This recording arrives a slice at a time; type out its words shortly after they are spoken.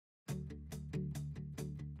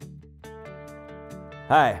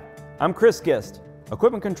Hi, I'm Chris Gist,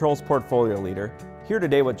 Equipment Controls Portfolio Leader, here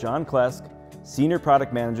today with John Klesk, Senior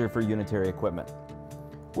Product Manager for Unitary Equipment.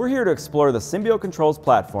 We're here to explore the Symbio Controls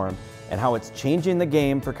platform and how it's changing the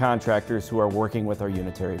game for contractors who are working with our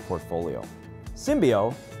Unitary portfolio.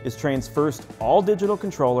 Symbio is Trane's first all-digital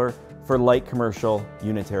controller for light commercial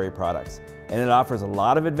Unitary products, and it offers a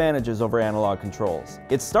lot of advantages over analog controls.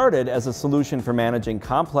 It started as a solution for managing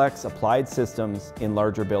complex applied systems in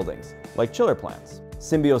larger buildings, like chiller plants.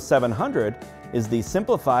 Symbio 700 is the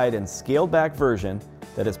simplified and scaled back version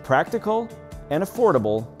that is practical and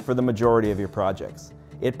affordable for the majority of your projects.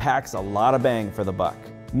 It packs a lot of bang for the buck.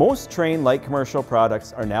 Most Trane light commercial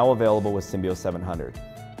products are now available with Symbio 700.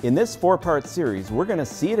 In this 4-part series, we're going to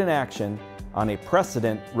see it in action on a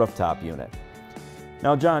precedent rooftop unit.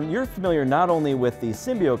 Now, John, you're familiar not only with the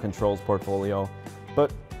Symbio Controls portfolio,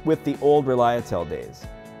 but with the old Reliatel days.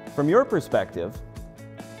 From your perspective,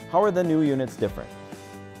 how are the new units different?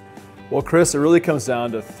 Well, Chris, it really comes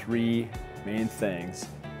down to 3 main things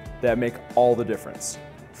that make all the difference.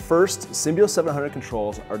 First, Symbio 700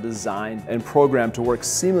 controls are designed and programmed to work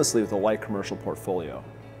seamlessly with a light commercial portfolio.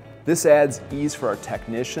 This adds ease for our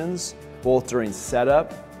technicians, both during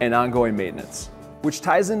setup and ongoing maintenance. Which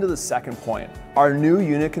ties into the second point. Our new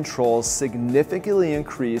unit controls significantly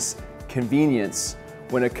increase convenience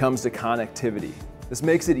when it comes to connectivity. This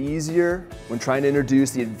makes it easier when trying to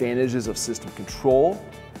introduce the advantages of system control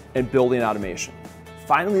and building automation.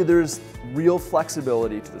 Finally, there's real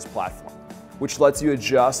flexibility to this platform, which lets you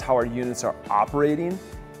adjust how our units are operating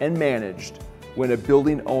and managed when a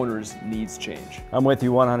building owner's needs change. I'm with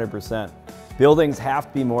you 100%. Buildings have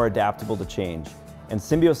to be more adaptable to change, and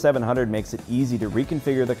Symbio 700 makes it easy to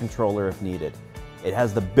reconfigure the controller if needed. It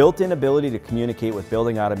has the built-in ability to communicate with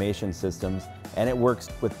building automation systems, and it works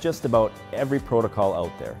with just about every protocol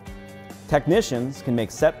out there. Technicians can make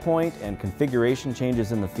set point and configuration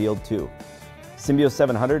changes in the field too. Symbio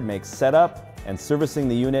 700 makes setup and servicing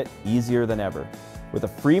the unit easier than ever, with a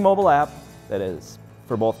free mobile app that is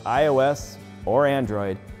for both iOS or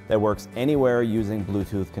Android that works anywhere using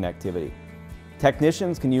Bluetooth connectivity.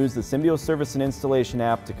 Technicians can use the Symbio Service and Installation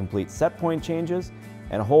app to complete set point changes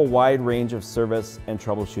and a whole wide range of service and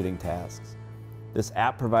troubleshooting tasks. This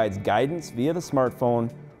app provides guidance via the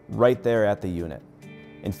smartphone right there at the unit.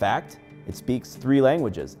 In fact, it speaks 3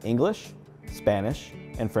 languages: English, Spanish,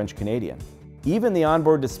 and French Canadian. Even the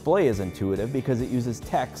onboard display is intuitive because it uses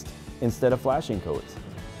text instead of flashing codes.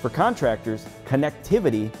 For contractors,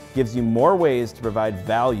 connectivity gives you more ways to provide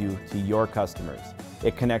value to your customers.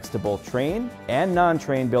 It connects to both Trane and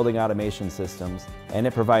non-Trane building automation systems, and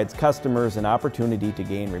it provides customers an opportunity to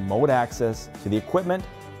gain remote access to the equipment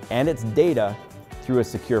and its data through a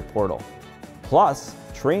secure portal. Plus,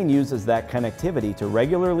 Trane uses that connectivity to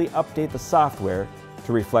regularly update the software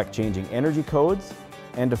to reflect changing energy codes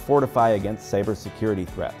and to fortify against cybersecurity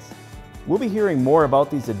threats. We'll be hearing more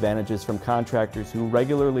about these advantages from contractors who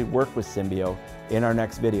regularly work with Symbio in our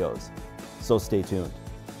next videos, so stay tuned.